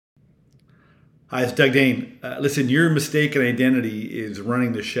Hi, it's Doug Dane. Listen, your mistaken identity is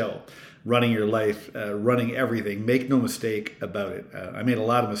running the show, running your life, running everything. Make no mistake about it. I made a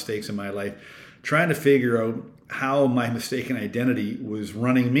lot of mistakes in my life trying to figure out how my mistaken identity was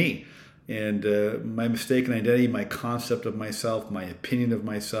running me. And my mistaken identity, my concept of myself, my opinion of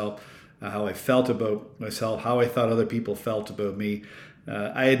myself, how I felt about myself, how I thought other people felt about me.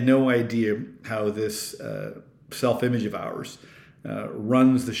 I had no idea how this self-image of ours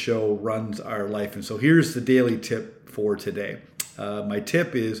runs the show, runs our life. And so here's the daily tip for today. My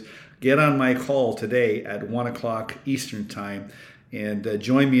tip is get on my call today at 1 o'clock Eastern time and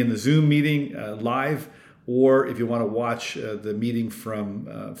join me in the Zoom meeting live. Or if you want to watch the meeting from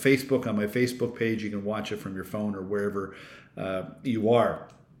Facebook on my Facebook page, you can watch it from your phone or wherever you are.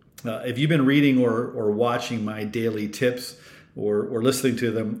 If you've been reading or watching my daily tips or listening to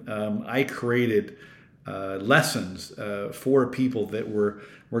them, I created lessons for people that were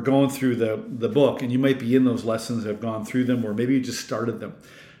going through the book, and you might be in those lessons, have gone through them, or maybe you just started them.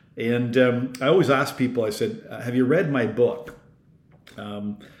 And I always ask people, I said, have you read my book?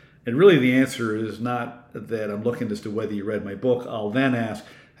 And really the answer is not that I'm looking as to whether you read my book. I'll then ask,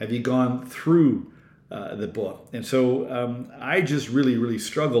 have you gone through the book? And so I just really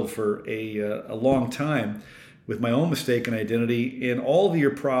struggled for a long time with my own mistaken identity, and all of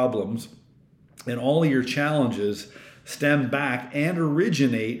your problems and all of your challenges stem back and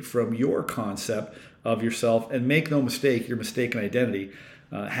originate from your concept of yourself. And make no mistake, your mistaken identity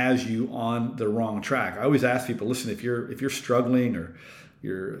has you on the wrong track. I always ask people, listen, if you're struggling or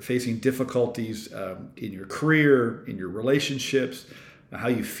you're facing difficulties in your career, in your relationships, how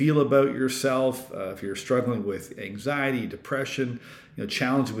you feel about yourself, if you're struggling with anxiety, depression,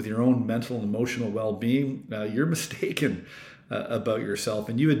 challenges with your own mental and emotional well-being, you're mistaken about yourself,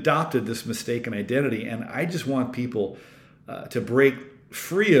 and you adopted this mistaken identity. And I just want people to break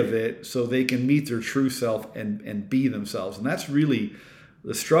free of it so they can meet their true self and be themselves. And that's really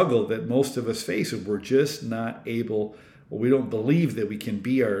the struggle that most of us face. We're just not able, or we don't believe that we can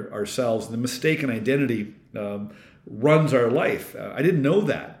be ourselves. The mistaken identity runs our life. I didn't know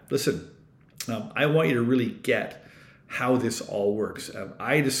that. Listen, I want you to really get how this all works.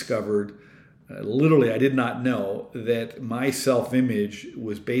 I discovered literally, I did not know that my self-image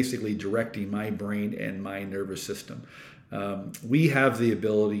was basically directing my brain and my nervous system. We have the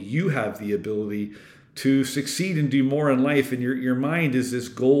ability, you have the ability to succeed and do more in life. And your mind is this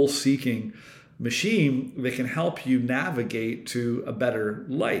goal-seeking machine that can help you navigate to a better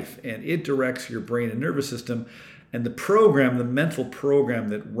life. And it directs your brain and nervous system. And the mental program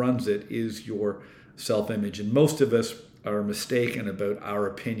that runs it is your self-image. And most of us are mistaken about our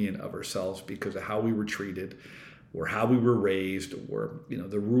opinion of ourselves because of how we were treated or how we were raised, or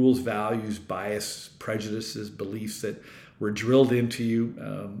the rules, values, bias, prejudices, beliefs that were drilled into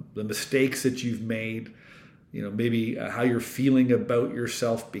you, the mistakes that you've made, maybe how you're feeling about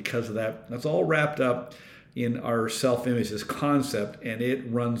yourself because of that. That's all wrapped up in our self-image, this concept, and it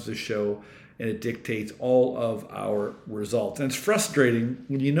runs the show and it dictates all of our results. And it's frustrating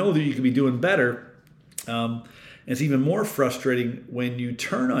when you know that you could be doing better. And it's even more frustrating when you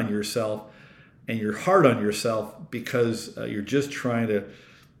turn on yourself and you're hard on yourself because you're just trying to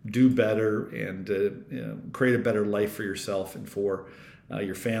do better and create a better life for yourself and for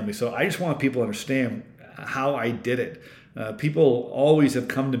your family. So I just want people to understand how I did it. People always have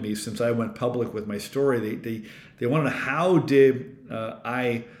come to me since I went public with my story. They want to know, how did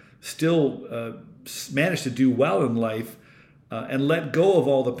I still manage to do well in life and let go of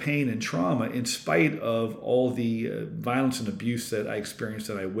all the pain and trauma in spite of all the violence and abuse that I experienced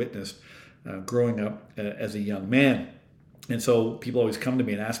and I witnessed growing up as a young man. And so people always come to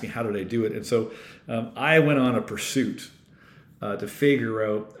me and ask me, how did I do it? And so I went on a pursuit to figure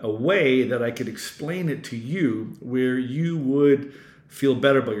out a way that I could explain it to you where you would feel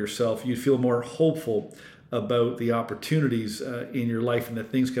better about yourself. You'd feel more hopeful about the opportunities in your life and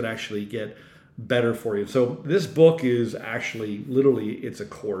that things could actually get better for you. So this book is actually, literally, it's a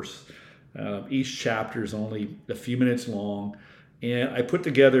course. Each chapter is only a few minutes long. And I put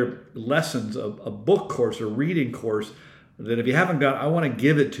together lessons, a book course, a reading course, that if you haven't got, I want to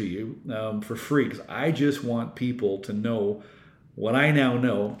give it to you for free, because I just want people to know what I now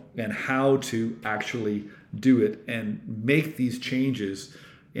know and how to actually do it and make these changes.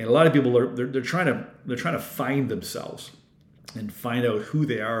 And a lot of people they're trying to find themselves and find out who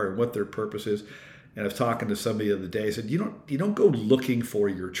they are and what their purpose is. And I was talking to somebody the other day. I said, you don't go looking for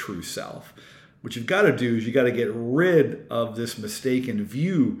your true self. What you've got to do is you got to get rid of this mistaken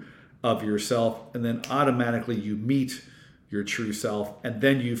view of yourself, and then automatically you meet your true self, and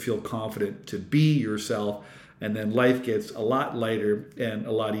then you feel confident to be yourself and then life gets a lot lighter and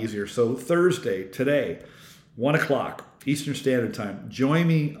a lot easier. So Thursday, today, 1 o'clock Eastern Standard Time, join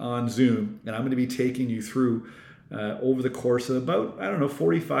me on Zoom, and I'm going to be taking you through over the course of about,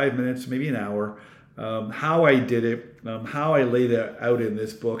 45 minutes, maybe an hour, how I did it, how I laid it out in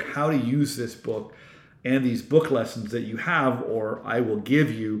this book, how to use this book, and these book lessons that you have or I will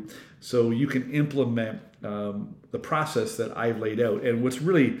give you so you can implement the process that I've laid out. And what's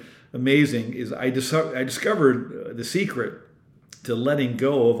really amazing is I discovered the secret to letting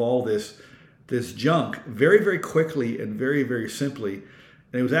go of all this junk very, very quickly and very, very simply.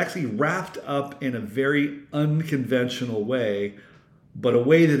 And it was actually wrapped up in a very unconventional way, but a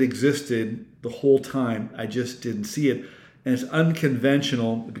way that existed the whole time. I just didn't see it. And it's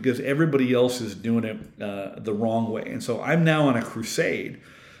unconventional because everybody else is doing it the wrong way. And so I'm now on a crusade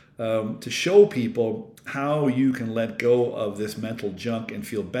to show people how you can let go of this mental junk and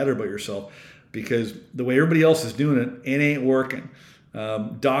feel better about yourself, because the way everybody else is doing it, it ain't working.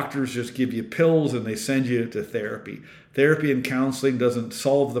 Doctors just give you pills and they send you to therapy. Therapy and counseling doesn't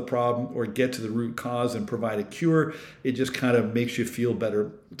solve the problem or get to the root cause and provide a cure. It just kind of makes you feel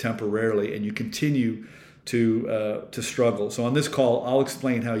better temporarily, and you continue to struggle. So on this call, I'll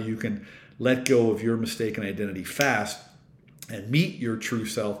explain how you can let go of your mistaken identity fast and meet your true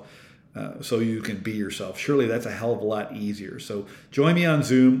self so you can be yourself. Surely that's a hell of a lot easier. So join me on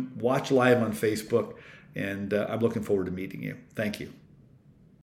Zoom, watch live on Facebook, and I'm looking forward to meeting you. Thank you.